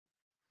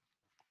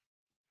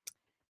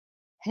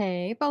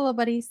Hey, Bolo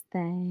buddies,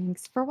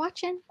 thanks for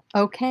watching.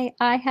 Okay,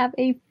 I have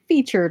a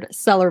featured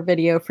seller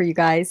video for you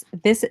guys.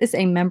 This is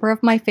a member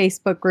of my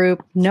Facebook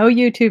group, no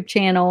YouTube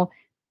channel,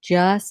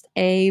 just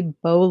a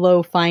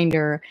Bolo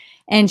finder.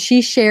 And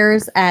she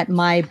shares at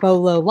my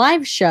Bolo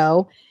live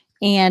show.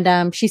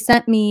 And she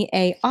sent me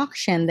a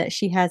auction that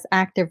she has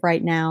active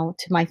right now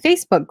to my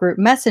Facebook group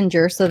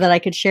Messenger so that I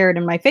could share it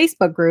in my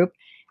Facebook group.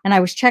 And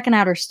I was checking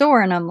out her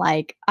store and I'm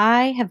like,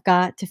 I have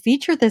got to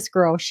feature this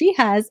girl. She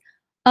has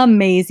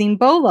amazing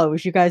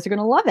bolos. You guys are going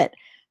to love it.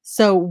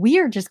 So we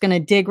are just going to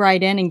dig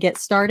right in and get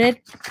started.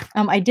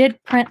 I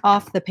did print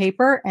off the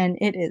paper and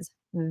it is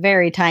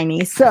very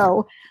tiny.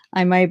 So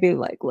I might be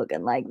like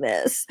looking like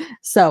this.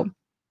 So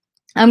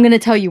I'm going to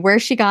tell you where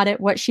she got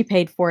it, what she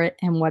paid for it,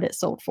 and what it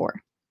sold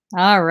for.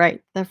 All right.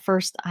 The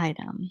first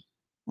item.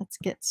 Let's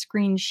get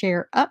screen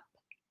share up.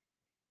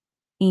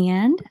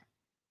 And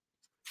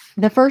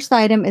the first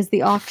item is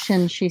the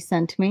auction she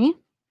sent me.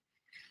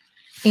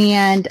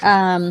 And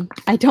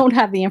I don't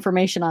have the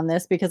information on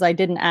this because I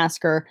didn't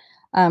ask her.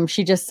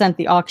 She just sent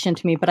the auction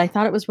to me, but I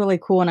thought it was really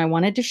cool and I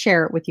wanted to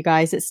share it with you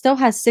guys. It still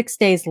has 6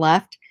 days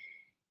left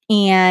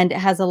and it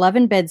has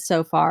 11 bids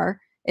so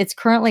far. It's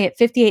currently at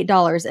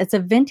 $58. It's a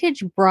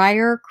vintage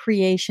Briar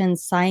Creation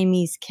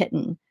Siamese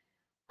kitten.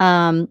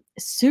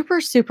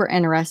 Super, super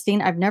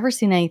interesting. I've never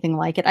seen anything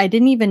like it. I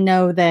didn't even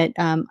know that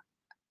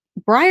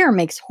Briar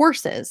makes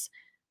horses.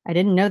 I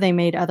didn't know they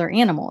made other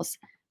animals.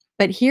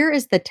 But here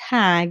is the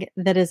tag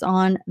that is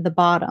on the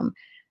bottom.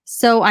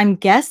 So I'm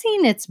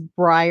guessing it's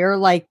Briar,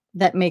 like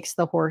that makes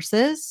the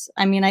horses.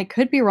 I mean, I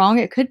could be wrong.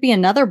 It could be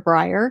another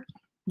Briar.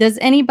 Does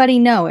anybody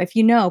know? If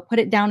you know, put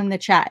it down in the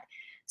chat.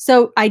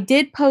 So I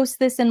did post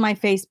this in my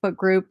Facebook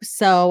group.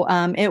 So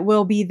it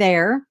will be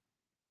there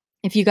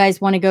if you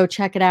guys want to go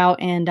check it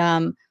out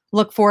and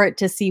look for it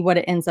to see what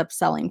it ends up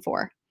selling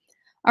for.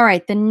 All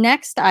right. The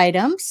next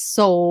item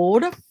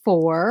sold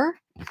for...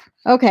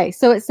 Okay,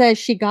 so it says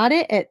she got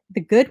it at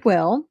the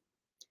Goodwill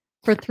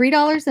for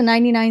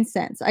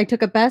 $3.99. I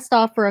took a best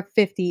offer of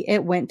 $50.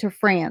 It went to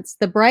France.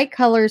 The bright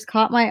colors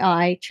caught my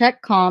eye.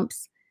 Check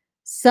comps.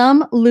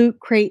 Some loot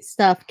crate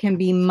stuff can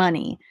be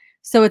money.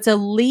 So it's a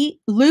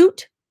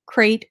loot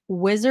crate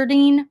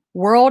wizarding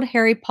world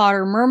Harry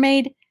Potter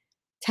mermaid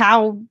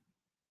Tau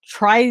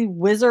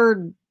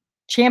Tri-Wizard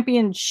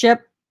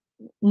Championship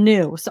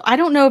new. So I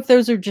don't know if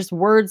those are just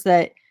words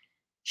that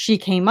she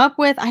came up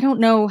with. I don't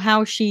know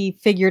how she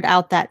figured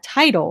out that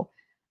title.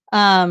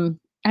 I'm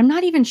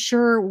not even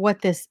sure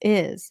what this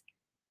is.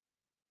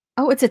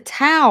 Oh, it's a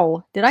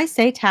Tau. Did I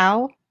say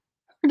Tau?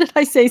 Or did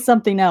I say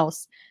something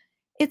else?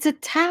 It's a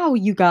Tau,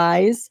 you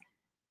guys.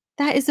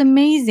 That is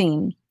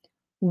amazing.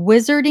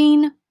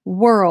 Wizarding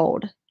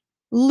World.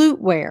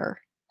 Lootwear.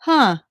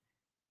 Huh.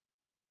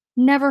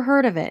 Never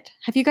heard of it.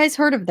 Have you guys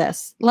heard of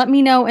this? Let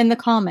me know in the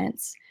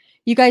comments.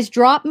 You guys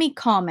drop me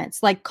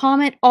comments, like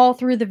comment all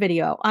through the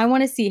video. I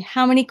want to see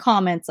how many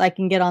comments I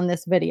can get on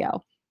this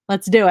video.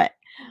 Let's do it.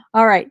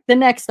 All right, the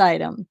next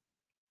item.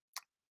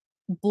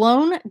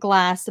 Blown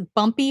glass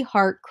bumpy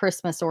heart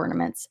Christmas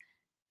ornaments.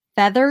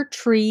 Feather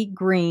tree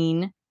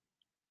green,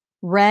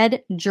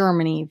 red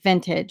Germany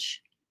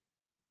vintage.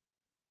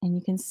 And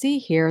you can see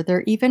here,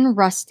 they're even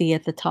rusty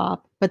at the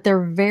top, but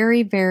they're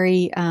very,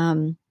 very,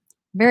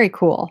 very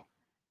cool.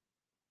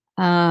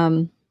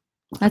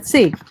 Let's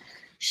see.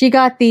 She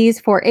got these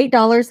for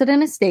 $8 at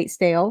an estate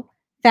sale,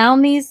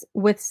 found these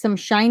with some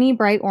shiny,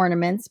 bright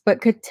ornaments, but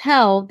could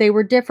tell they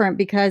were different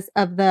because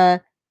of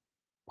the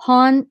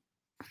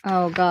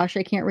oh gosh,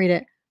 I can't read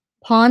it.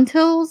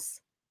 Pontils?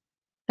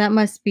 That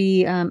must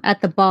be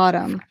at the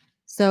bottom.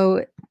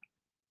 So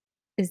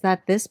is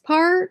that this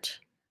part?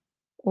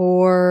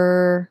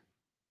 Or,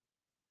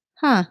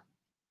 huh,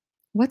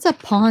 what's a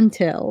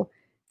pontil?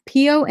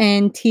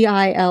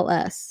 Pontils.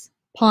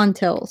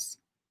 Pontils.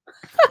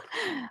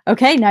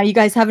 Okay, now you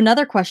guys have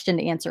another question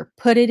to answer.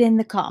 Put it in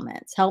the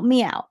comments. Help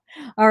me out.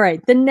 All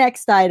right, the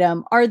next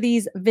item are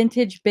these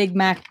vintage Big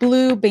Mac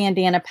blue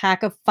bandana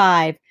pack of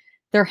 5.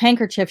 They're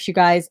handkerchiefs, you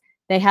guys.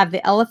 They have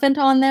the elephant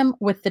on them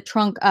with the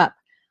trunk up.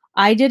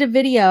 I did a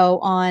video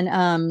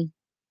on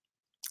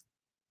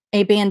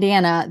a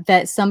bandana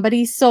that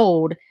somebody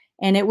sold,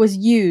 and it was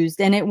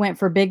used, and it went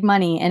for big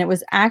money, and it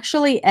was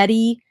actually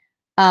Eddie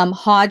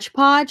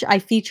Hodgepodge. I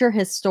feature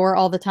his store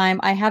all the time.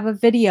 I have a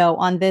video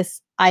on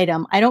this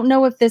item. I don't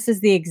know if this is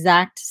the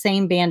exact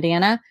same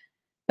bandana,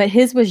 but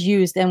his was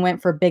used and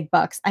went for big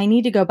bucks. I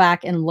need to go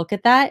back and look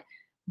at that.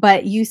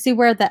 But you see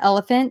where the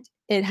elephant,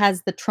 it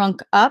has the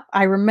trunk up.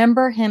 I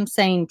remember him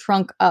saying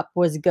trunk up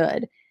was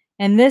good.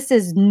 And this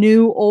is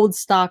new old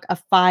stock, a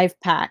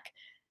 5-pack.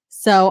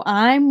 So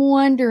I'm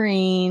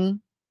wondering,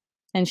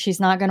 and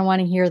she's not going to want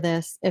to hear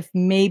this, if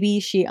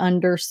maybe she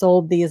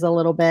undersold these a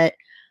little bit.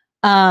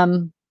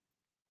 I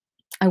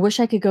wish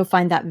I could go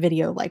find that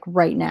video like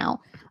right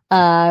now.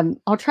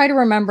 I'll try to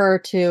remember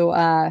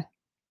to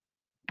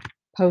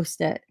post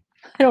it.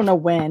 I don't know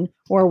when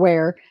or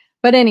where,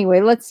 but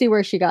anyway, let's see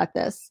where she got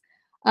this.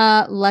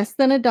 Less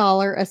than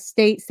 $1,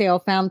 estate sale,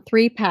 found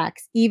 3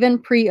 packs. Even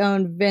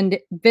pre-owned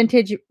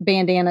vintage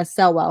bandanas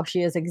sell well.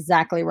 She is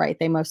exactly right.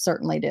 They most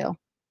certainly do.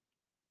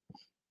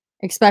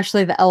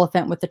 Especially the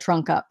elephant with the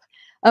trunk up.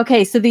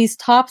 Okay, so these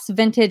Topps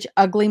Vintage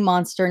Ugly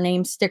Monster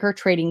name sticker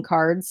trading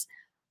cards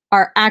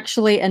are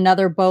actually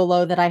another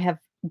Bolo that I have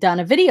done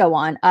a video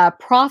on.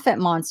 Profit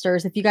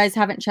Monsters. If you guys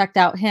haven't checked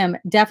out him,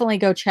 definitely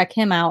go check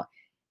him out.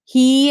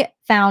 He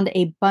found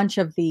a bunch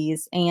of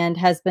these and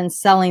has been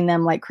selling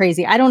them like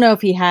crazy. I don't know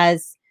if he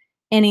has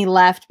any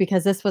left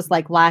because this was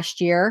like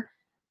last year,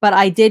 but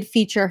I did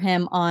feature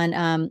him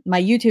on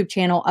my YouTube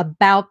channel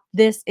about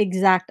this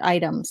exact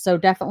item. So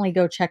definitely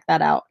go check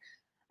that out.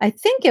 I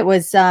think it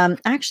was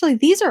actually,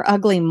 these are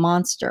Ugly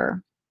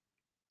Monster.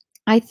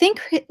 I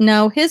think,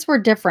 no, his were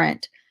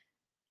different.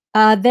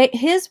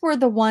 His were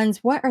the ones,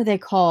 what are they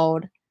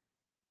called?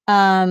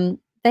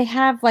 They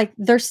have like,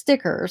 they're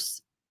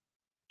stickers.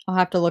 I'll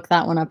have to look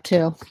that one up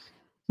too.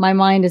 My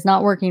mind is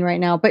not working right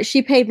now, but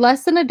she paid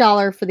less than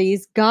 $1 for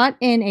these, got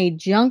in a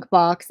junk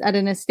box at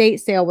an estate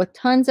sale with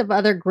tons of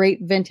other great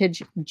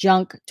vintage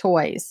junk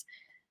toys.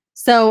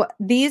 So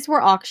these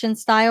were auction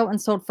style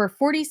and sold for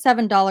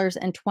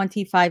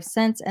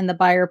 $47.25, and the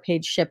buyer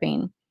paid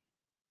shipping.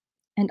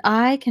 And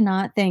I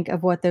cannot think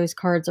of what those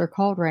cards are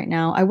called right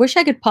now. I wish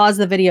I could pause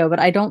the video, but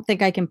I don't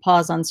think I can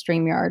pause on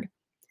StreamYard.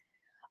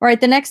 All right,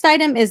 the next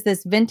item is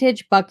this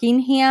vintage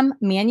Buckingham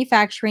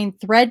Manufacturing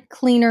Thread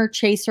Cleaner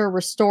Chaser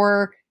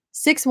Restorer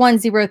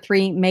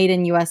 6103 made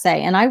in USA.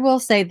 And I will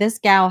say this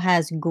gal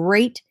has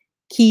great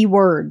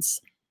keywords.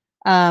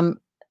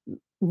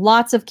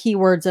 Lots of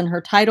keywords in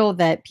her title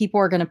that people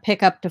are going to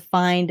pick up to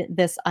find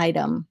this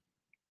item.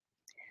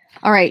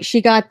 All right,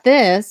 she got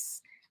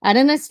this at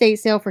an estate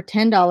sale for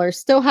 $10.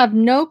 Still have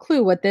no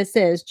clue what this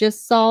is.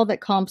 Just saw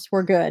that comps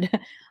were good.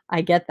 I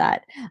get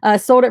that.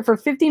 Sold it for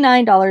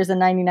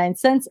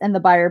 $59.99, and the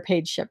buyer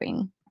paid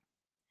shipping.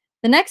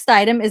 The next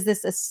item is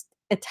this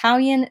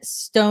Italian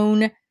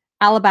stone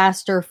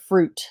alabaster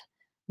fruit.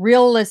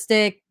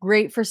 Realistic,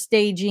 great for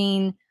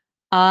staging.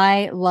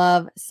 I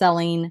love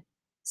selling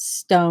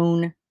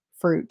stone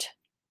fruit.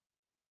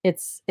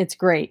 It's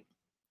great.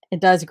 It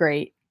does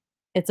great.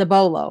 It's a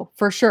Bolo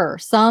for sure.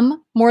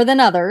 Some more than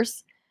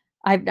others.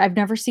 I've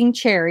never seen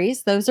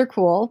cherries. Those are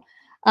cool.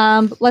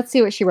 Let's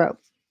see what she wrote.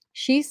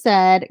 She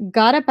said,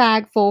 got a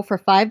bag full for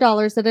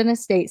 $5 at an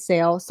estate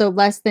sale, so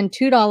less than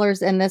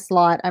 $2 in this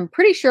lot. I'm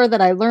pretty sure that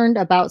I learned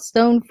about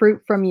stone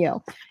fruit from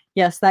you.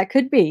 Yes, that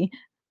could be.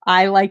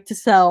 I like to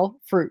sell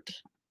fruit.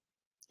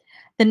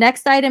 The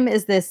next item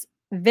is this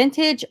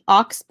vintage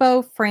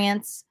Oxbow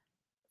France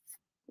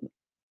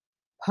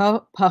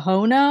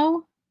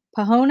Pahono,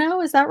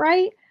 is that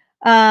right?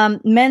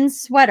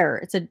 Men's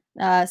sweater. It's a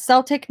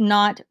Celtic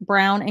knot,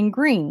 brown and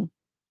green.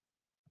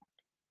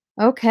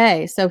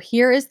 Okay, so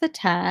here is the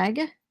tag.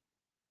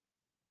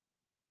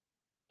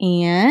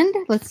 And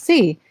let's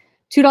see.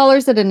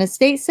 $2 at an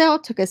estate sale.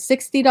 Took a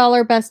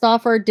 $60 best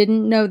offer.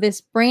 Didn't know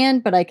this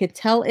brand, but I could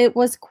tell it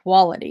was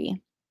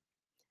quality.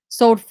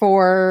 Sold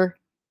for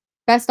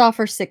best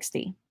offer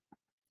 $60.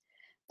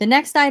 The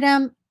next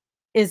item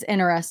is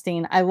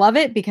interesting. I love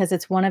it because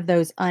it's one of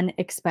those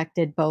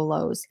unexpected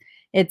Bolos.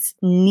 It's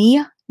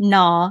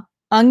Na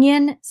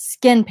onion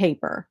skin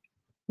paper.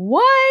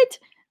 What?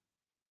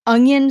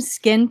 Onion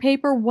skin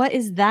paper? What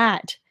is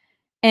that?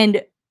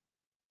 And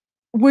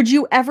would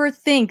you ever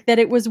think that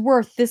it was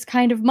worth this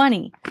kind of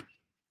money?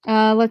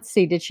 Let's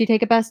see. Did she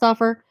take a best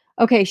offer?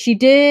 Okay, she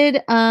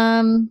did.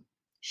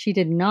 She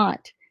did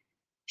not.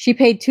 She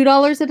paid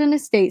 $2 at an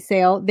estate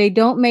sale. They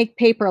don't make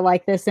paper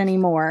like this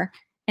anymore.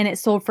 And it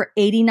sold for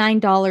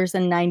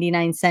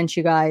 $89.99,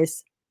 you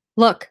guys.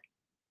 Look,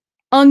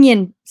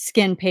 onion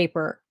skin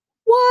paper.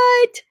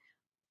 What?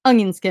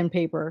 Onion skin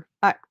paper.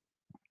 I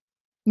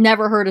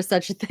never heard of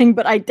such a thing,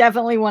 but I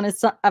definitely want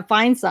to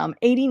find some.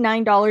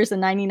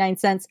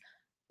 $89.99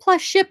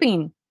 plus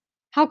shipping.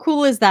 How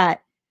cool is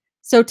that?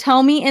 So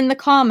tell me in the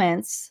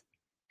comments,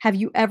 have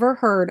you ever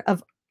heard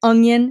of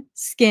onion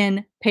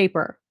skin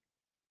paper?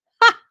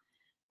 Ha!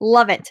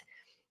 Love it.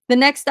 The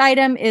next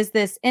item is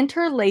this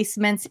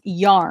interlacements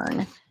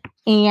yarn.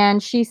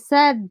 And she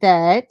said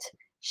that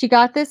she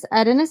got this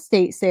at an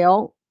estate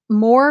sale.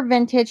 More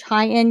vintage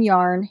high-end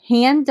yarn,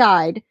 hand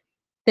dyed.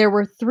 There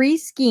were 3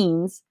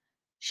 skeins.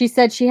 She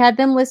said she had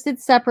them listed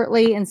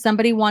separately and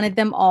somebody wanted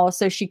them all.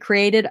 So she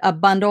created a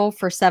bundle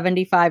for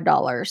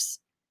 $75.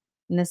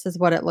 And this is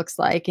what it looks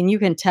like. And you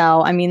can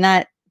tell, I mean,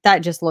 that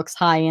just looks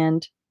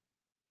high-end.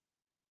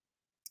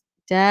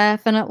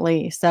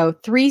 Definitely. So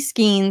 3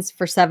 skeins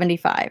for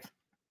 $75.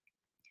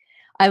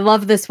 I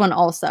love this one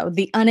also.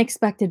 The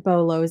unexpected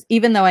Bolos.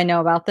 Even though I know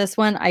about this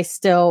one, I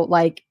still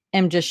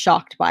am just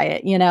shocked by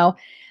it, you know.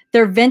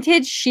 They're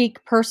vintage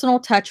chic personal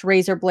touch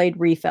razor blade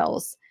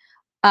refills.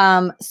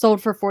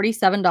 Sold for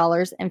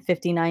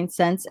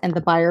 $47.59, and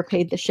the buyer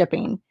paid the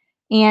shipping.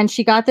 And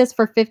she got this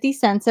for 50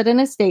 cents at an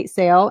estate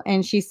sale,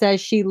 and she says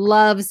she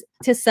loves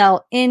to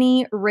sell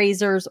any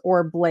razors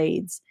or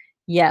blades.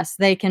 Yes,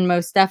 they can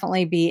most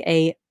definitely be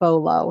a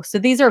Bolo. So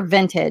these are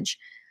vintage.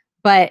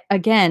 But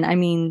again, I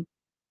mean,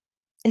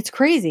 It's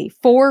crazy.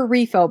 4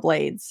 refill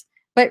blades.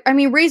 But I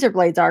mean, razor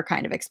blades are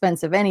kind of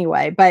expensive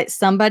anyway, but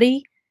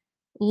somebody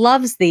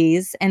loves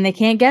these and they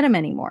can't get them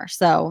anymore.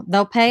 So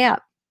they'll pay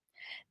up.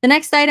 The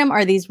next item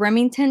are these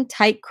Remington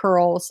Tight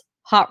Curls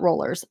hot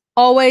rollers.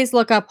 Always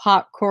look up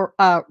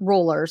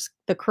rollers,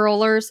 the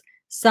curlers.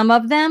 Some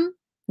of them,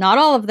 not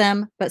all of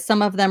them, but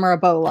some of them are a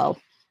bolo.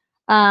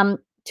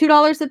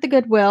 $2 at the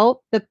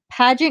Goodwill. The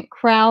pageant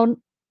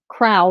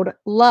crowd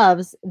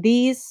loves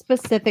these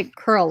specific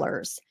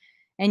curlers.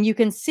 And you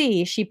can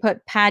see she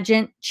put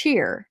pageant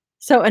cheer.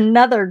 So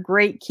another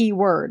great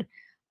keyword.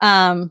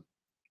 And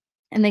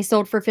they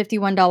sold for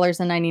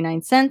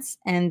 $51.99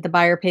 and the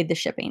buyer paid the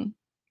shipping.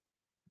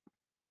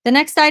 The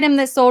next item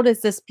that sold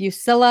is this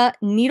Bucilla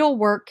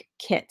needlework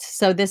kit.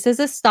 So this is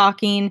a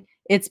stocking.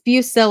 It's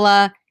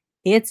Bucilla.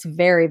 It's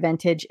very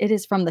vintage. It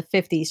is from the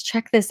 50s.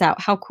 Check this out.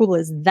 How cool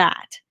is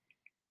that?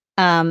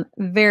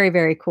 Very,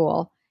 very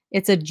cool.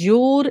 It's a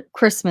jeweled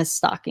Christmas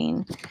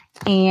stocking.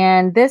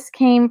 And this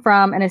came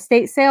from an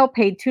estate sale,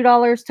 paid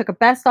 $2, took a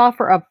best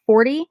offer of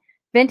 $40.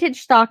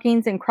 Vintage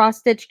stockings and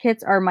cross-stitch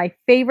kits are my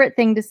favorite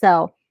thing to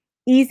sell.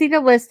 Easy to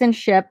list and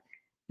ship.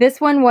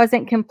 This one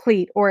wasn't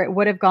complete or it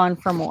would have gone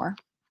for more.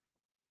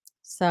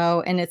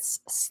 So, and it's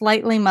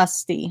slightly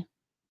musty.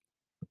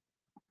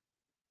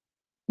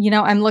 You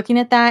know, I'm looking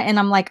at that and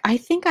I'm like, I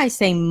think I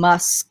say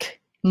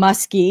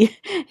musky,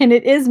 and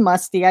it is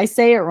musty. I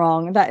say it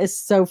wrong. That is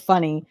so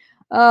funny.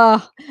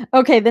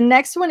 Okay, the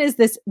next one is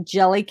this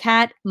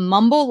Jellycat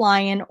Mumble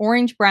Lion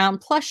Orange Brown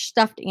Plush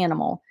Stuffed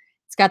Animal.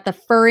 It's got the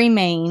furry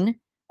mane.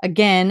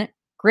 Again,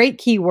 great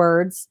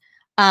keywords.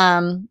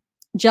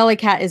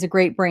 Jellycat is a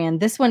great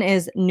brand. This one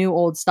is new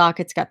old stock.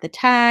 It's got the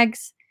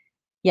tags.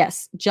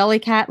 Yes,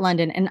 Jellycat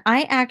London. And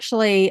I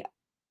actually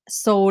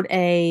sold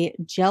a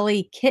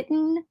jelly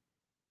kitten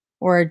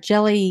or a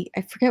jelly,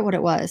 I forget what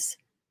it was.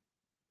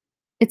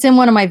 It's in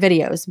one of my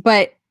videos,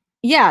 but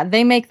yeah,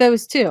 they make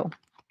those too.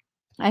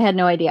 I had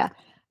no idea.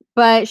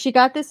 But she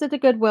got this at the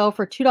Goodwill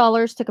for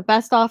 $2, took a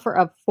best offer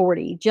of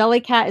 $40.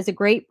 Jellycat is a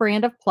great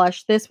brand of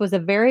plush. This was a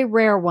very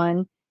rare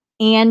one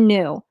and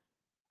new.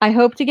 I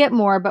hope to get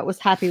more, but was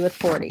happy with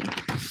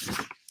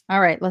 $40. All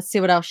right, let's see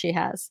what else she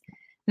has.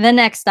 The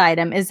next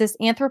item is this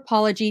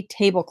Anthropologie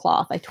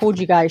tablecloth. I told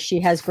you guys she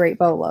has great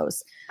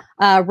bolos.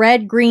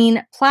 Red,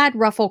 green, plaid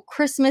ruffle,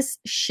 Christmas,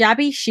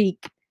 shabby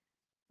chic,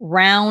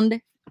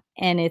 round,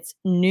 and it's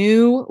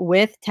new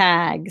with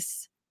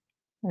tags.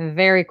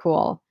 Very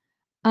cool.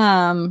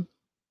 There's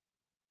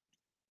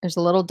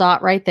a little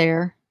dot right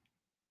there,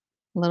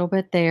 a little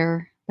bit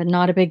there, but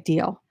not a big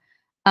deal.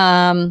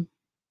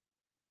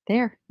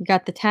 There, you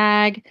got the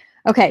tag.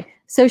 Okay,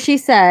 so she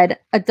said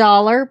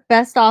 $1,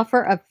 best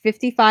offer of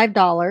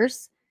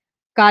 $55.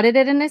 Got it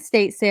at an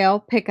estate sale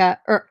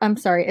pickup, or I'm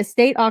sorry,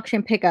 estate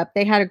auction pickup.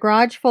 They had a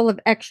garage full of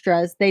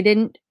extras that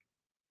didn't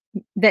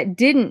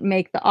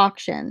make the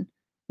auction.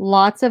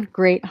 Lots of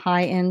great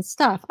high-end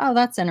stuff. Oh,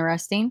 that's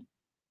interesting.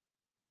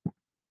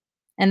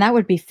 And that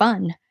would be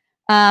fun.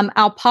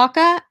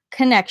 Alpaca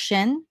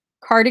Connection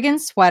cardigan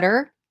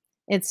sweater.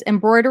 It's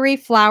embroidery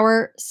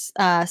flower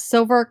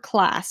silver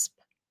clasp.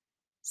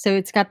 So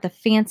it's got the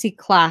fancy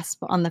clasp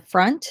on the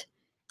front.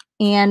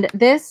 And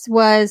this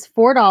was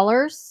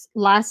 $4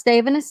 last day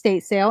of an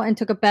estate sale and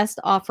took a best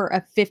offer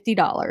of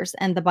 $50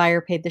 and the buyer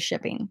paid the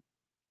shipping.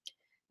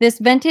 This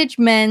vintage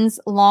men's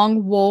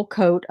long wool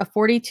coat, a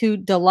 42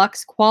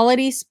 deluxe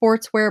quality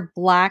sportswear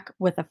black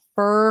with a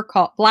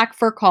black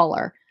fur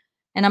collar.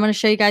 And I'm going to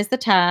show you guys the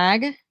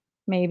tag,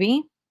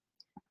 maybe.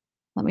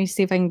 Let me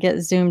see if I can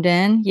get zoomed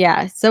in.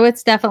 Yeah, so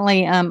it's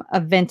definitely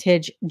a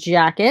vintage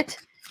jacket.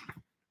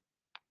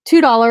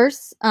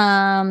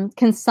 $2,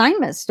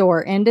 consignment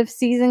store, end of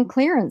season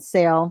clearance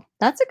sale.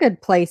 That's a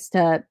good place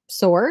to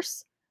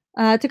source.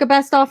 Took a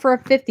best offer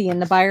of $50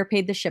 and the buyer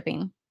paid the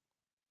shipping.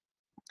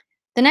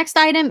 The next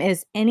item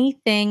is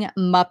Anything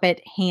Muppet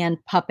Hand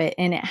Puppet,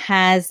 and it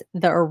has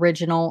the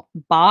original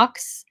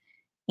box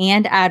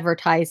and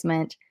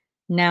advertisement.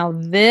 Now,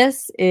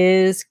 this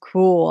is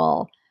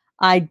cool.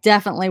 I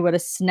definitely would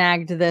have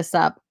snagged this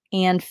up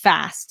and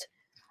fast.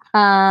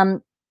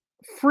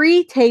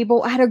 Free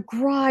table at a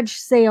garage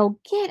sale.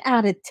 Get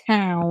out of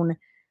town.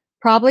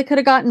 Probably could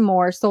have gotten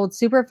more. Sold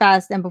super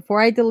fast. And before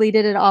I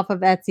deleted it off of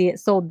Etsy, it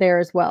sold there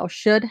as well.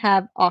 Should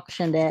have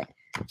auctioned it.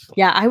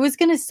 Yeah, I was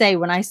going to say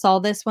when I saw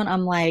this one,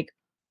 I'm like,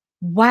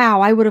 wow,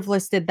 I would have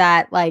listed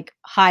that like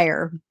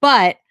higher.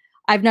 But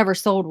I've never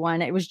sold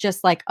one. It was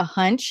just like a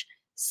hunch.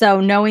 So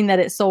knowing that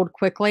it sold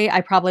quickly,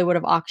 I probably would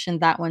have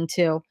auctioned that one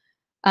too.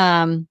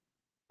 But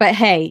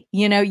hey,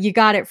 you know, you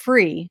got it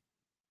free.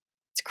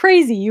 It's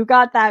crazy. You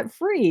got that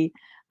free.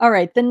 All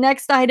right. The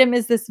next item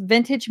is this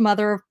vintage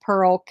mother of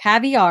pearl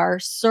caviar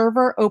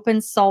server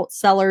open salt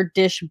cellar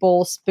dish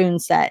bowl spoon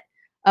set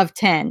of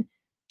 10.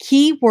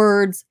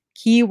 Keywords,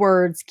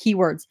 keywords,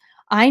 keywords.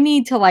 I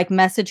need to like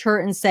message her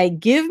and say,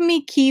 give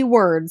me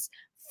keywords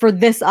for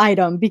this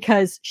item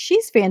because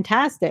she's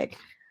fantastic.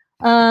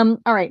 All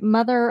right.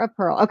 Mother of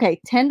pearl.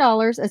 Okay.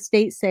 $10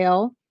 estate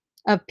sale.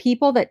 of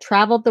people that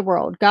traveled the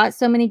world, got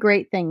so many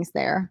great things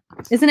there.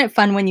 Isn't it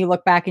fun when you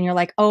look back and you're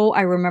like, oh,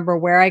 I remember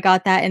where I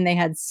got that and they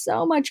had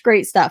so much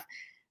great stuff.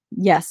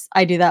 Yes,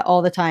 I do that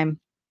all the time.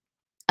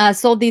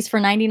 Sold these for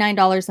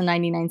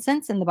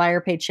 $99.99 and the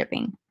buyer paid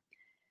shipping.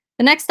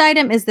 The next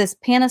item is this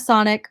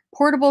Panasonic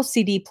portable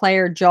CD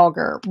player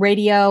jogger,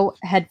 radio,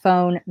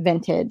 headphone,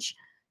 vintage,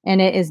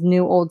 and it is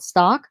new old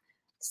stock.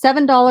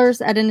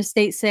 $7 at an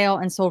estate sale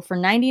and sold for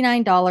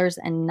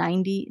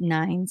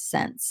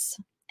 $99.99,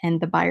 and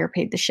the buyer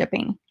paid the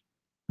shipping.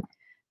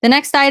 The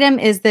next item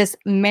is this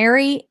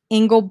Mary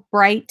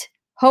Englebright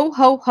Ho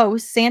Ho Ho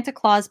Santa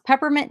Claus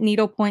Peppermint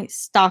Needlepoint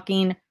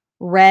Stocking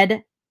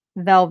Red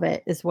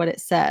Velvet is what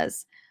it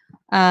says.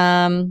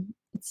 Let's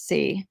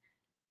see.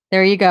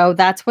 There you go.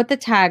 That's what the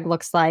tag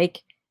looks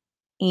like.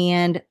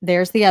 And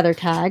there's the other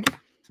tag.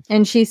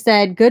 And she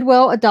said,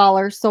 Goodwill,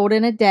 $1, sold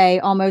in a day.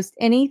 Almost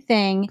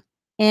anything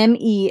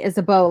ME is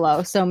a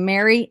bolo. So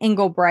Mary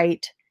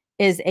Englebright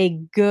is a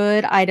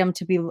good item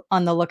to be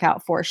on the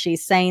lookout for.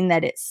 She's saying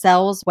that it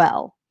sells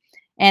well.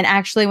 And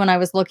actually, when I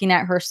was looking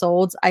at her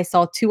solds, I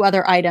saw 2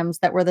 other items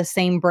that were the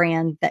same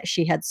brand that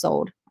she had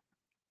sold.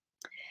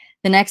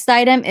 The next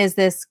item is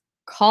this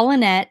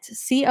Colinette,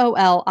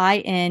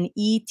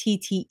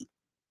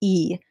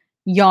 COLINETTE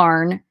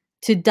yarn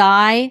to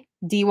dye,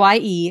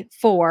 DYE,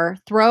 for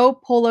throw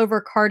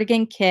pullover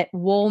cardigan kit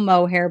wool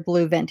mohair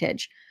blue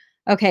vintage.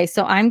 Okay,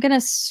 so I'm going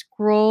to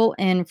scroll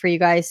in for you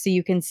guys so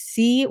you can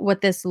see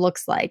what this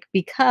looks like,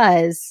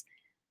 because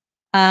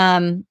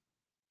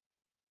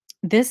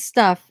this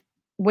stuff,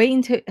 wait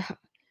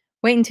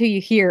until you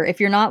hear, if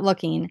you're not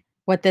looking,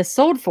 what this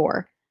sold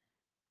for.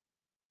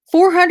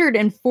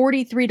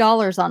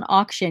 $443 on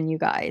auction, you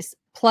guys,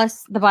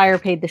 plus the buyer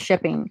paid the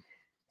shipping.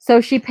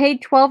 So she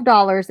paid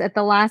 $12 at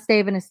the last day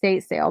of an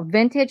estate sale.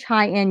 Vintage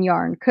high-end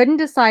yarn. Couldn't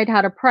decide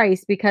how to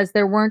price because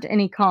there weren't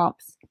any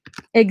comps,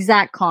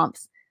 exact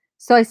comps.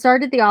 So I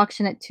started the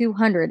auction at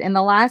 $200. In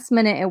the last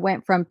minute, it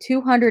went from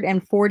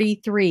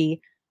 $243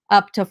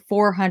 up to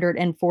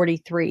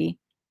 $443.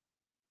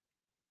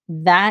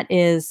 That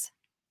is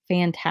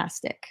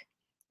fantastic.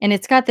 And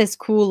it's got this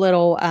cool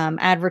little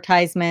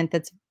advertisement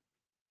that's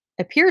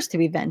appears to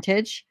be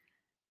vintage.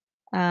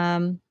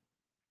 I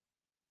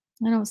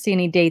don't see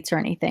any dates or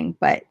anything,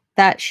 but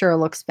that sure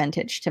looks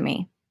vintage to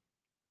me.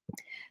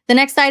 The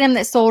next item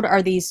that sold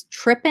are these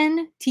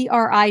Trippen,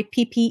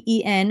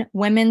 TRIPPEN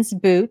women's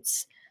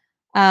boots.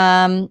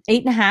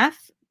 8.5.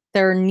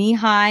 They're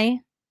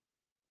knee-high,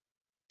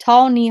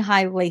 tall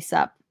knee-high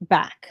lace-up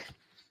back.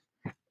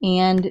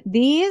 And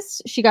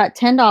these, she got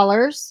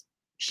 $10.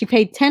 She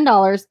paid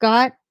 $10,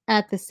 got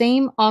at the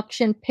same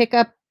auction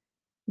pickup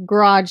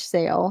garage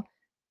sale,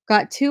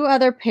 got 2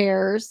 other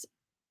pairs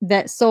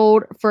that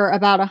sold for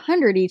about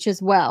 $100 each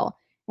as well.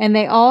 And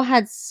they all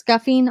had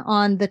scuffing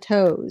on the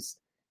toes.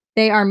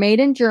 They are made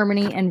in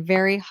Germany and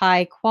very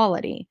high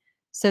quality.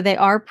 So they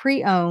are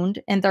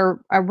pre-owned, and they're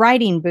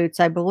riding boots,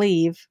 I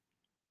believe.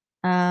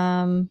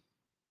 Not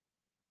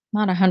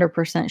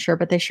 100% sure,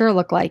 but they sure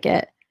look like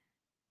it.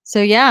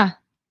 So yeah,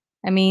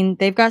 I mean,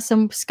 they've got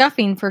some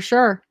scuffing for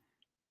sure.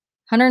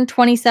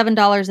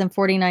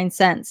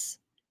 $127.49.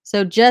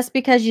 So just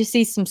because you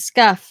see some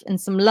scuff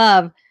and some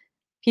love,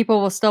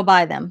 people will still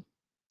buy them.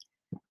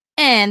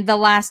 And the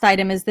last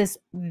item is this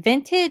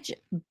vintage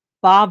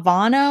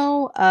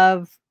Bavano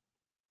of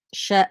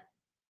Cheshire.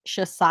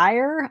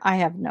 I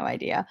have no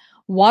idea.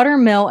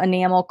 Watermill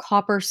enamel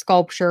copper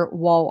sculpture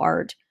wall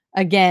art.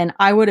 Again,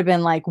 I would have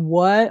been like,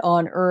 what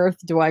on earth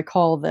do I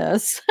call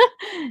this?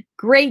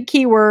 Great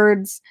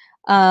keywords.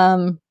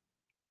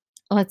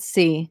 Let's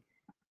see.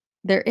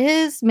 There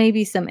is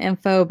maybe some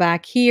info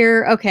back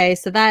here. Okay,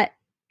 so that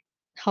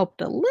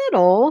helped a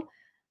little,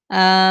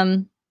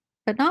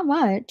 but not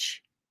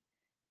much.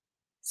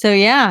 So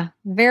yeah,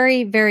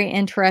 very, very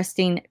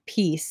interesting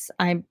piece.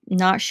 I'm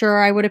not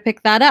sure I would have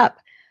picked that up.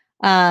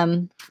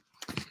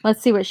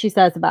 Let's see what she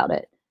says about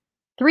it.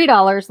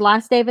 $3,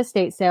 last day of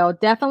estate sale.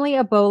 Definitely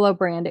a Bolo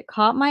brand. It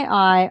caught my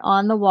eye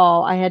on the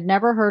wall. I had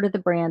never heard of the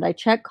brand. I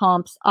checked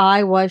comps.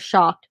 I was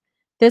shocked.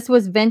 This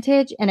was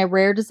vintage and a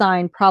rare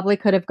design. Probably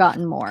could have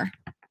gotten more.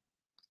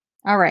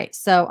 All right,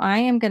 so I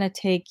am going to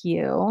take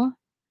you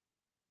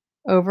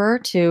over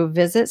to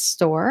visit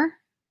store.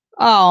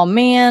 Oh,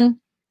 man.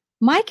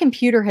 My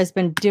computer has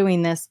been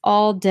doing this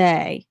all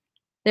day.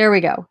 There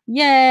we go.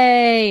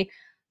 Yay.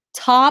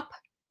 Top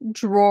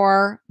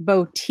Drawer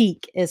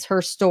Boutique is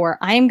her store.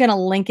 I am going to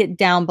link it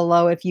down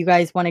below if you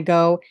guys want to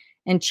go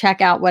and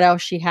check out what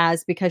else she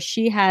has, because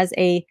she has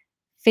a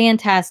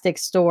fantastic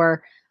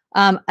store,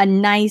 a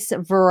nice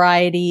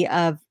variety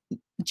of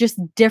just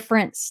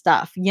different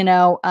stuff, you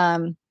know.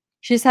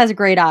 She just has a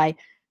great eye.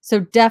 So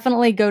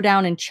definitely go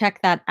down and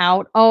check that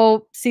out.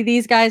 Oh, see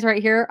these guys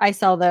right here? I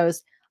sell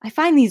those. I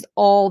find these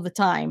all the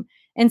time.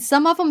 And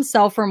some of them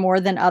sell for more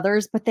than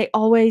others, but they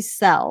always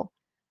sell.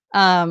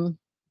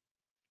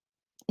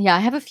 Yeah, I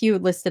have a few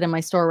listed in my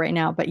store right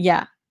now, but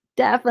yeah,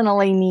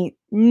 definitely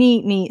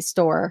neat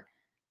store.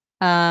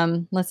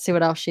 Let's see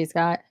what else she's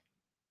got.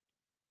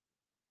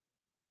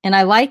 And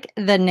I like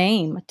the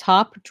name,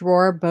 Top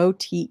Drawer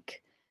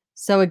Boutique.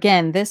 So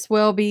again, this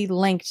will be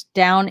linked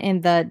down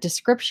in the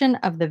description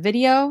of the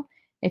video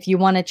if you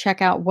want to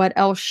check out what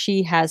else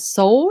she has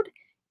sold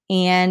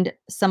and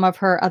some of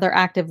her other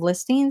active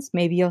listings.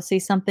 Maybe you'll see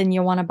something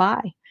you want to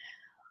buy.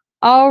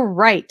 All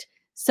right.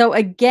 So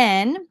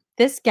again,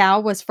 this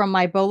gal was from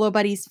my Bolo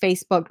Buddies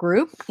Facebook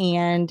group,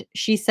 and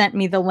she sent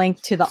me the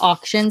link to the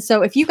auction.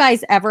 So if you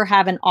guys ever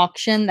have an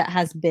auction that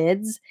has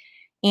bids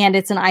and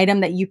it's an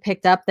item that you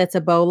picked up that's a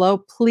Bolo,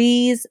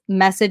 please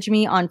message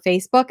me on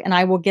Facebook and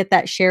I will get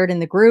that shared in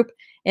the group.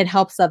 It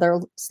helps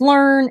others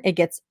learn. It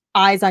gets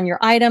eyes on your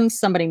items.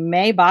 Somebody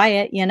may buy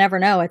it. You never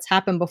know. It's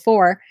happened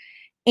before.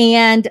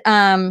 And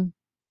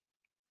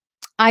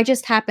I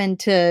just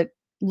happened to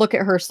look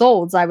at her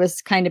solds. I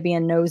was kind of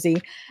being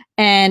nosy.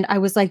 And I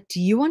was like, do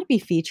you want to be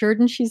featured?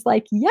 And she's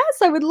like, yes,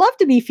 I would love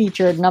to be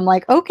featured. And I'm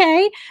like,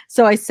 okay.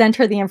 So I sent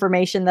her the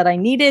information that I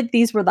needed.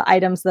 These were the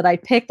items that I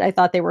picked. I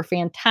thought they were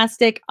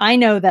fantastic. I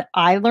know that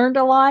I learned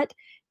a lot.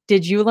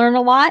 Did you learn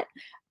a lot?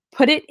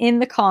 Put it in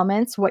the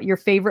comments what your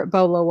favorite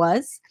Bolo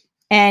was.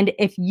 And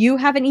if you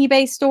have an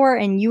eBay store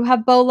and you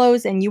have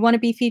Bolos and you want to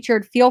be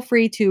featured, feel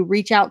free to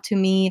reach out to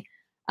me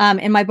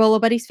in my Bolo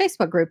Buddies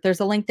Facebook group. There's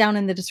a link down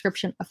in the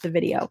description of the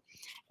video.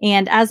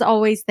 And as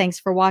always, thanks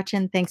for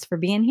watching. Thanks for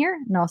being here,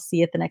 and I'll see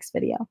you at the next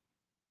video.